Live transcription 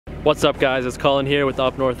What's up guys, it's Colin here with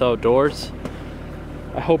Up North Outdoors.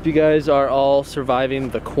 I hope you guys are all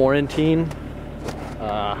surviving the quarantine.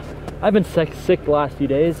 I've been sick the last few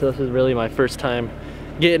days, so this is really my first time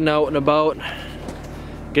getting out and about,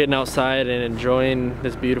 getting outside and enjoying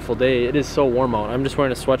this beautiful day. It is so warm out. I'm just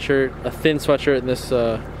wearing a sweatshirt, a thin sweatshirt and this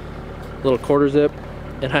little quarter zip,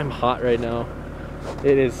 and I'm hot right now.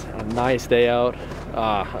 It is a nice day out.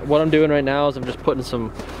 What I'm doing right now is I'm just putting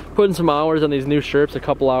some hours on these new SHERPs, a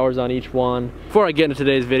couple hours on each one. Before I get into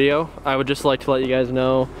today's video, I would just like to let you guys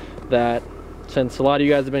know that since a lot of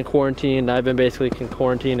you guys have been quarantined, I've been basically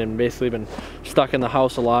quarantined and basically been stuck in the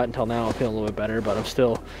house a lot until now. I'm feeling a little bit better, but I'm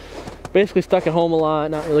still basically stuck at home a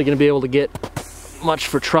lot, not really gonna be able to get much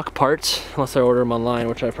for truck parts unless I order them online,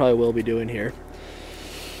 which I probably will be doing here.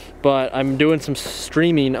 But I'm doing some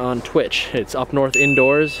streaming on Twitch. It's Up North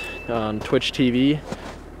Indoors on Twitch TV.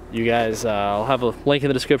 You guys, I'll have a link in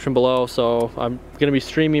the description below. So I'm gonna be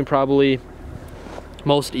streaming probably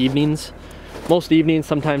most evenings,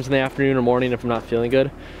 sometimes in the afternoon or morning if I'm not feeling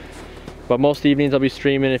good. But most evenings I'll be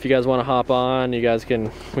streaming. If you guys wanna hop on, we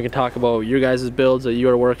can talk about your guys' builds that you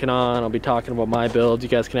are working on. I'll be talking about my builds. You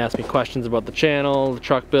guys can ask me questions about the channel, the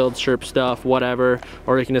truck builds, SHERP stuff, whatever.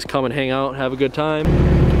 Or you can just come and hang out, have a good time.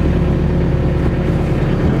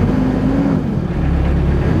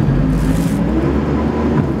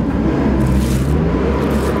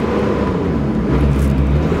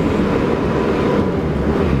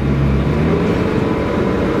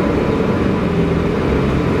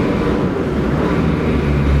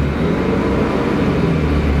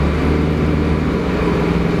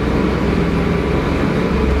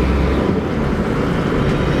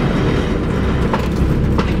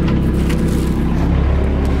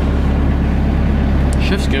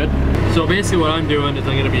 Shift's good. So basically what I'm doing is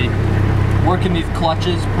I'm going to be working these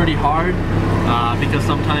clutches pretty hard because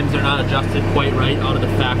sometimes they're not adjusted quite right out of the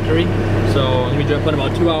factory. So I'm going to be putting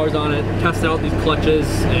about 2 hours on it, test out these clutches,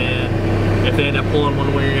 and if they end up pulling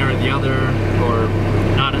one way or the other or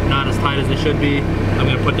not as tight as they should be, I'm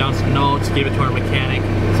going to put down some notes, give it to our mechanic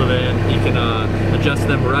so then he can adjust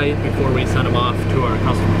them right before we send them off to our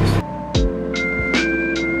customers.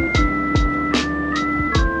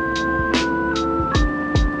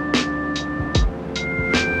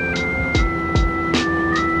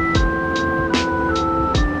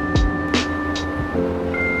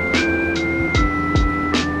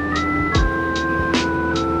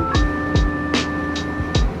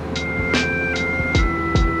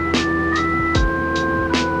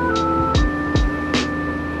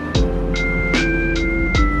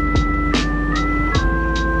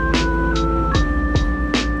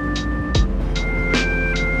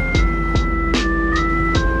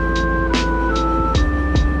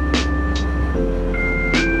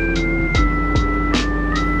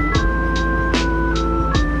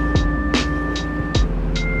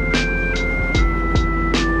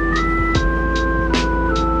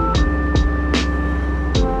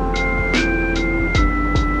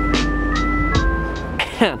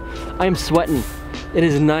 I'm sweating. It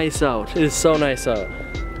is nice out. It is so nice out.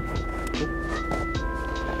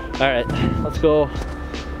 All right, let's go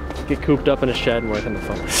get cooped up in a shed and work on the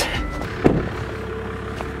Fummins.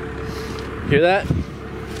 Hear that?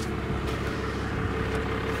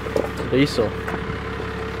 Diesel.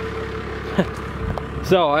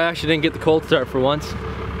 So I actually didn't get the cold start for once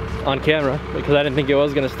on camera because I didn't think it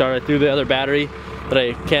was gonna start. I threw the other battery that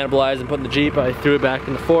I cannibalized and put in the Jeep. I threw it back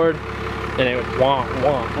in the Ford, and it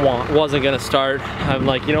wasn't gonna start. I'm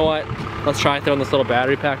like, you know what? Let's try throwing this little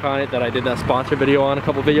battery pack on it that I did that sponsor video on a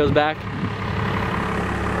couple videos back.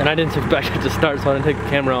 And I didn't expect it to start, so I didn't take the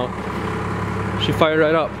camera out. She fired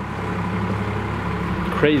right up.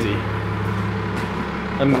 Crazy.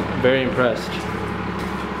 I'm very impressed.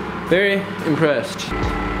 Very impressed.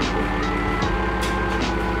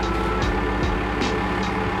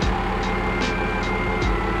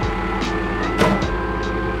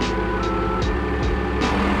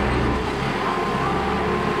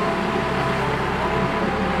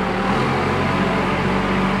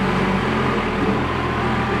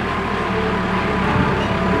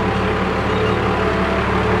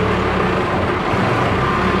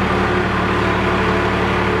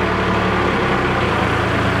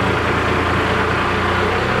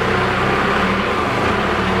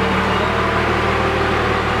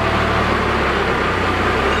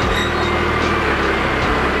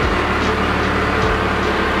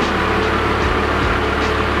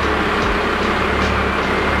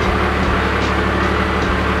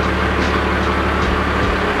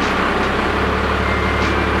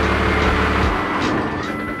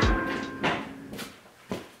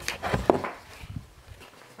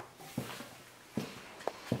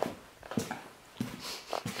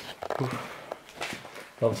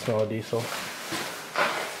 Love the smell of diesel.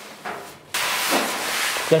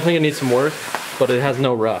 Definitely gonna need some work, but it has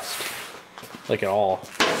no rust, like at all.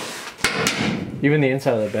 Even the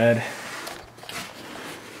inside of the bed.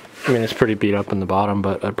 I mean, it's pretty beat up in the bottom,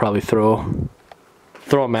 but I'd probably throw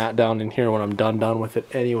a mat down in here when I'm done with it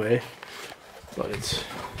anyway. But it's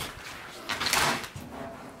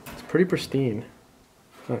pretty pristine,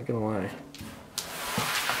 not gonna lie.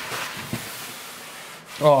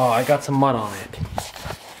 Oh, I got some mud on it.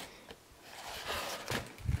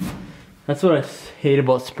 That's what I hate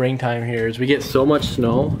about springtime here, is we get so much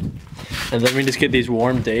snow, and then we just get these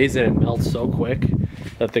warm days and it melts so quick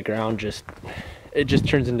that the ground just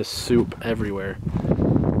turns into soup everywhere.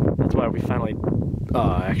 That's why we finally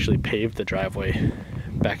actually paved the driveway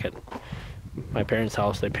back at my parents'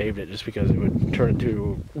 house. They paved it just because it would turn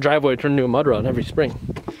into a mud run every spring,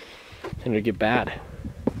 and it'd get bad.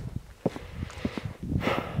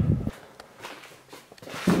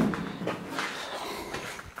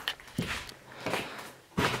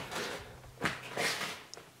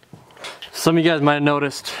 Some of you guys might have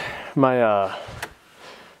noticed my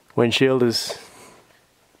windshield is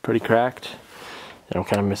pretty cracked, and I'm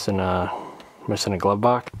kind of missing a glove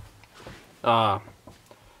box. I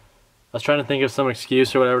was trying to think of some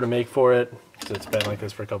excuse or whatever to make for it, because it's been like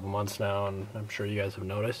this for a couple months now, and I'm sure you guys have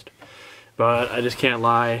noticed. But I just can't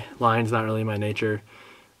lie. Lying's not really my nature.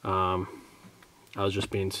 I was just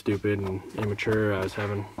being stupid and immature. I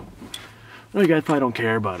know you guys probably don't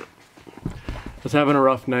care, but I was having a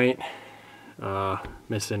rough night.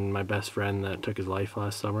 Missing my best friend that took his life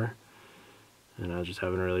last summer, and I was just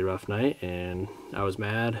having a really rough night, and I was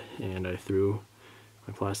mad, and I threw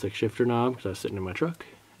my plastic shifter knob because I was sitting in my truck,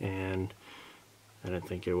 and I didn't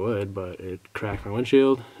think it would, but it cracked my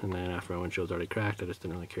windshield. And then after my windshield's already cracked, I just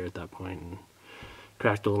didn't really care at that point, and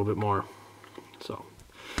cracked a little bit more. So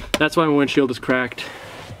that's why my windshield is cracked.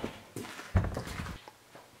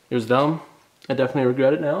 It was dumb. I definitely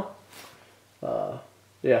regret it now.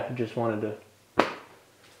 Yeah, I just wanted to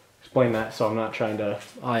explain that, so I'm not trying to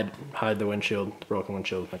hide the windshield, the broken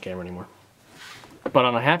windshield with my camera anymore. But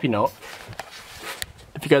on a happy note,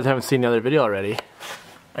 if you guys haven't seen the other video already,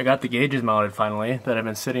 I got the gauges mounted finally that have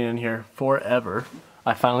been sitting in here forever.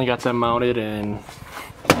 I finally got them mounted and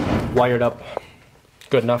wired up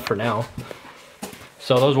good enough for now.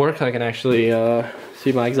 So those work. I can actually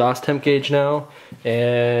see my exhaust temp gauge now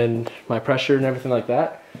and my pressure and everything like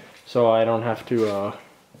that. So I don't have to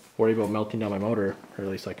worry about melting down my motor, or at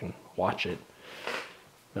least I can watch it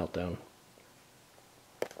melt down.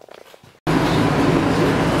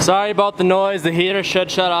 Sorry about the noise, the heater should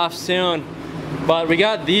shut off soon. But we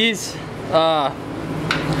got these, I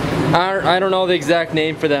don't know the exact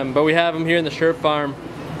name for them, but we have them here in the SHERP farm,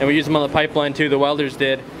 and we use them on the pipeline too, the welders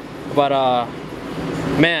did. But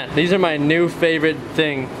man, these are my new favorite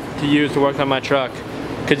thing to use to work on my truck.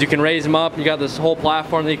 Because you can raise them up, you got this whole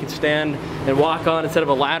platform that you can stand and walk on. Instead of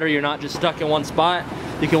a ladder, you're not just stuck in one spot.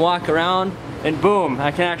 You can walk around, and boom,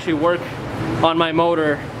 I can actually work on my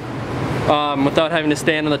motor without having to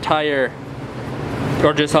stand on the tire,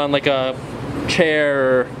 or just on like a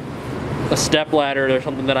chair or a step ladder or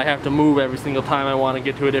something that I have to move every single time I want to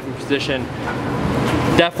get to a different position.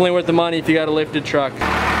 Definitely worth the money if you got a lifted truck.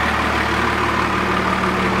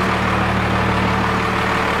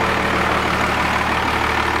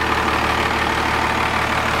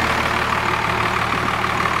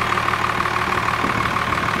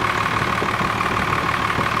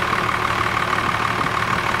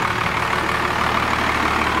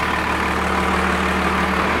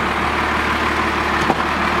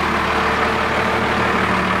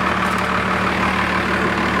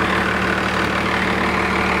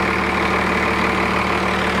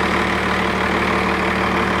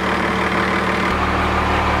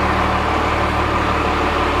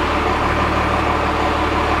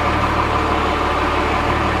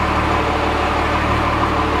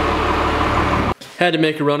 Had to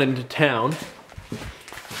make a run into town,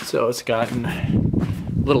 so it's gotten a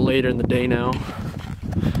little later in the day now.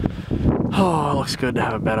 Oh, it looks good to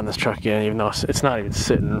have a bed on this truck again, even though it's not even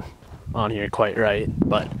sitting on here quite right,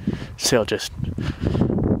 but still just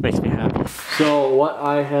makes me happy. So what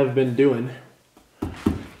I have been doing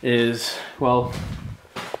is, well,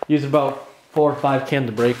 use about 4 or 5 cans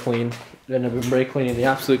of brake clean, and I've been brake cleaning the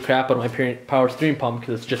absolute crap out of my power steering pump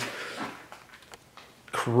because it's just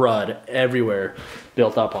crud everywhere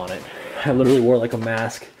built up on it. I literally wore like a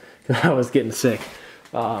mask because I was getting sick.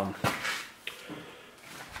 And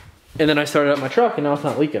then I started up my truck, and now it's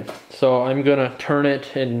not leaking. So I'm gonna turn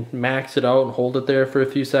it and max it out and hold it there for a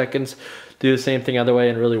few seconds. Do the same thing other way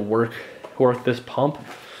and really work this pump.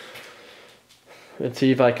 and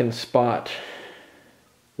see if I can spot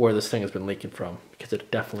where this thing has been leaking from, because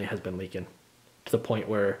it definitely has been leaking to the point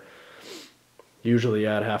where usually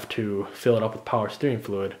I'd have to fill it up with power steering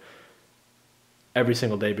fluid every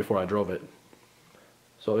single day before I drove it.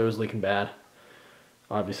 So it was leaking bad,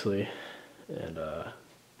 obviously. And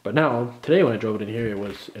but now today when I drove it in here,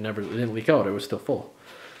 it didn't leak out. It was still full.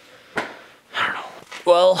 I don't know.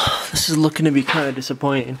 Well, this is looking to be kind of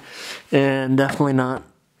disappointing, and definitely not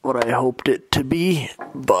what I hoped it to be.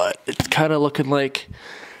 But it's kind of looking like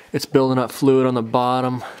it's building up fluid on the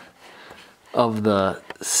bottom of the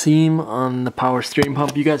seam on the power steering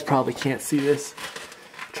pump. You guys probably can't see this.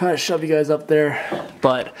 Try to shove you guys up there,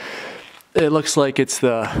 but it looks like it's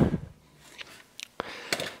from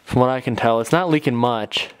what I can tell, it's not leaking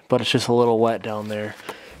much, but it's just a little wet down there.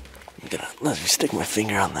 Let me stick my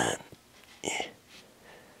finger on that.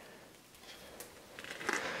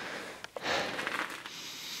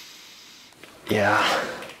 Yeah.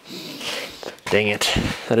 Dang it.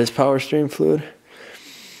 That is power steering fluid.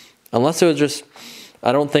 Unless it was just,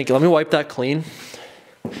 I don't think, let me wipe that clean.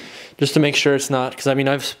 Just to make sure it's not, because I mean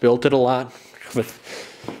I've spilt it a lot with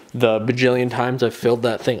the bajillion times I've filled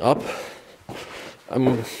that thing up.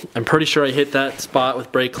 I'm pretty sure I hit that spot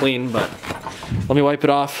with brake clean, but let me wipe it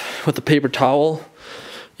off with a paper towel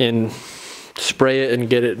and spray it and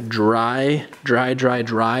get it dry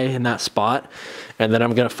in that spot. And then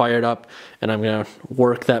I'm gonna fire it up and I'm gonna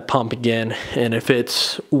work that pump again. And if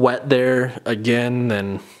it's wet there again,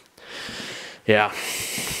 then yeah.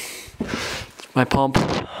 My pump,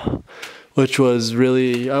 which was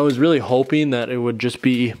really, I was really hoping that it would just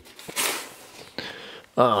be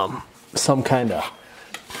some kind of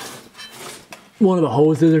one of the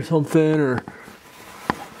hoses or something, or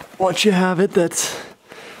once you have it that's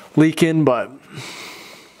leaking, but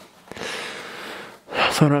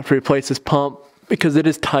so I don't have to replace this pump because it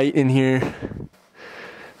is tight in here.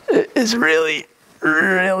 It is really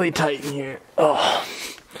tight in here. Oh,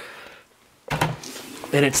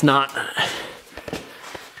 and it's not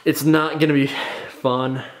gonna be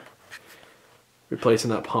fun replacing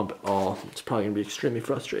that pump at all. It's probably gonna be extremely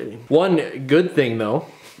frustrating. One good thing though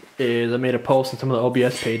is I made a post on some of the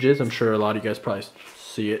OBS pages. I'm sure a lot of you guys probably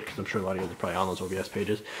see it because I'm sure a lot of you guys are probably on those OBS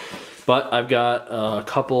pages. But I've got a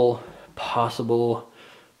couple possible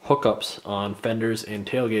hookups on fenders and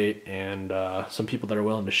tailgate, and some people that are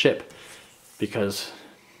willing to ship, because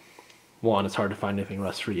one, it's hard to find anything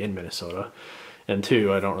rust-free in Minnesota, and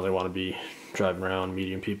two, I don't really want to be driving around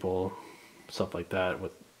meeting people, stuff like that,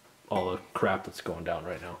 with all the crap that's going down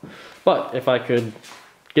right now. But if I could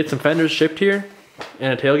get some fenders shipped here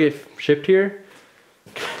and a tailgate shipped here,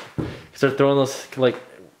 start throwing those, like,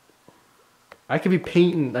 I could be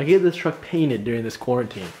painting, I get this truck painted during this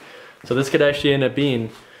quarantine. So this could actually end up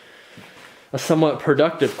being a somewhat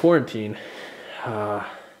productive quarantine. So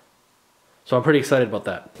I'm pretty excited about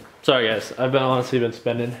that. Sorry guys, I've honestly been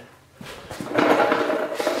spending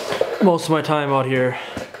most of my time out here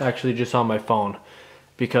actually just on my phone,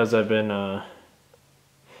 because I've been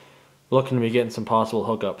looking to be getting some possible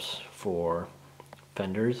hookups for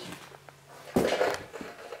fenders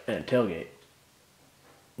and tailgate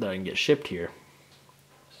that I can get shipped here,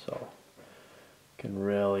 so can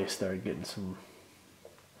really start getting some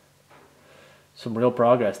real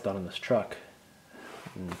progress done on this truck,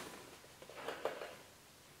 and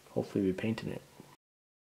hopefully be painting it.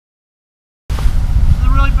 This is a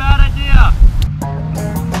really bad idea.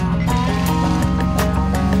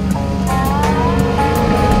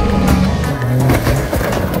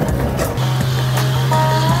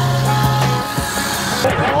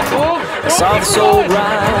 Saw this old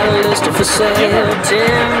ride listed for sale,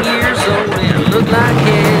 10 years old, and it looked like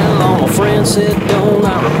hell. All my friends said don't,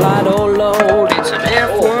 I replied, oh Lord, it's an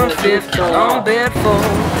F-150 on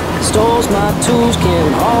Bedford. Stores my tools,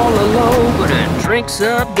 can haul a load, but it drinks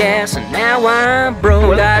up gas, and now I'm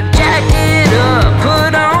broke. I jacked it up,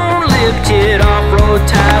 put on lifted off-road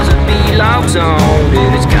tires and B-locks on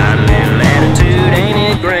it. It's got a little attitude,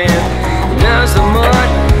 ain't it grand? It does the mud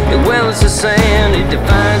as well as the sand, it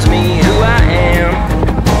defines me who I am.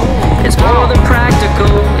 It's more than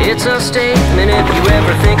practical, it's a statement. If you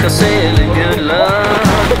ever think I'll sell it, good luck.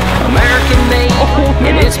 American made,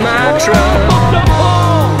 and it's my truck.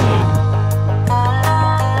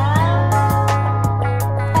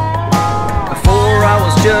 Before I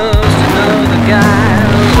was just another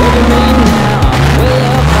guy, look at me now, I'm way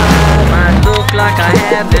up high. Might look like I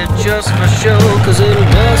have it just for show, cause it'll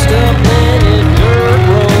dust up any dirt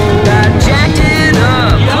road. I jacked it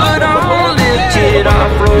up, put on lifted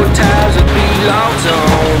off-road tires with B-locks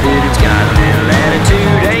on it. It's got a little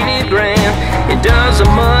attitude, ain't it grand? It does the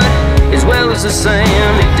mud as well as the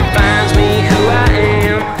sand. It defines me who I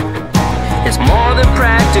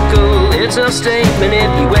statement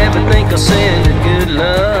if you ever think I'll send her good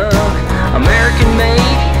luck. American made,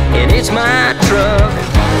 and it's my truck.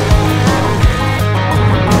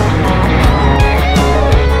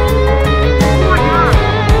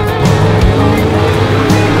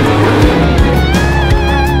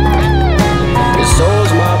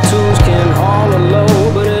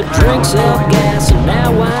 Drinks up gas and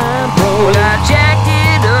now I'm broke. Well, I jacked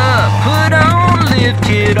it up, put on lift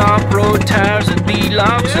kit, off-road tires and bead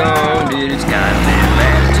locks on.